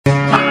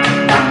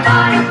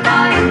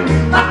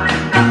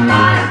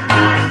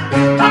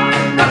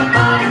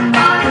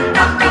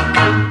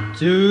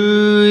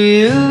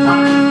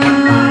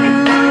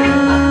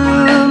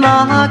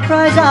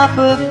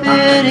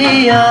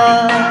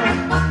Perfidia,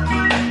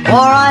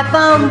 for I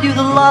found you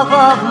the love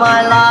of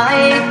my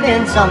life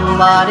in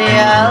somebody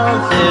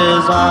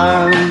else's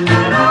arms.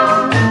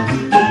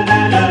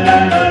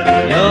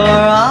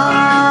 Your eyes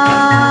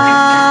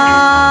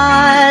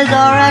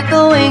are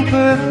echoing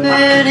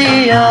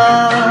Perfidia,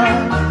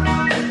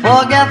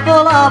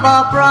 forgetful of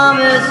our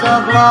promise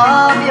of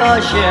love.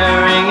 You're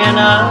sharing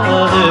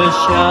another's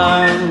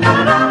charm.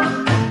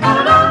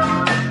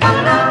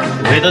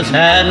 With a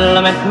sad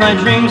lament, my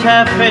dreams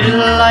have faded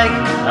like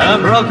a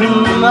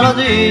broken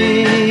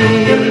melody,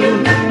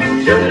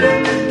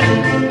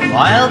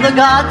 while the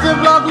gods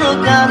of love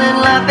look down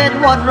and laugh at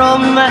what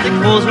romantic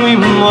fools we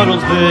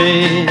mortals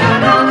be.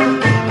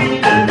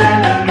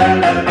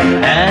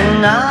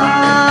 And now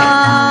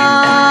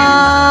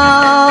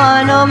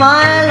I know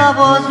my love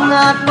was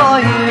not for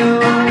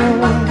you,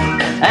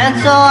 and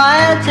so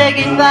I'll take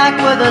it back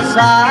with a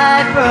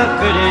sigh.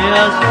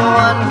 Perfidia's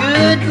one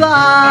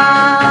goodbye.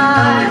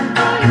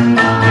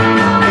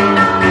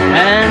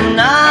 And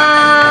now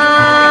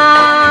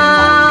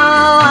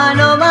I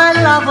know my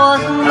love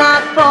was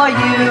not for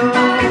you,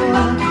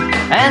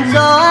 and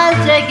so I'll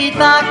take it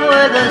back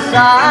with a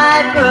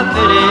sigh.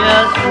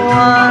 Perfidia's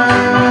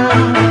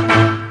one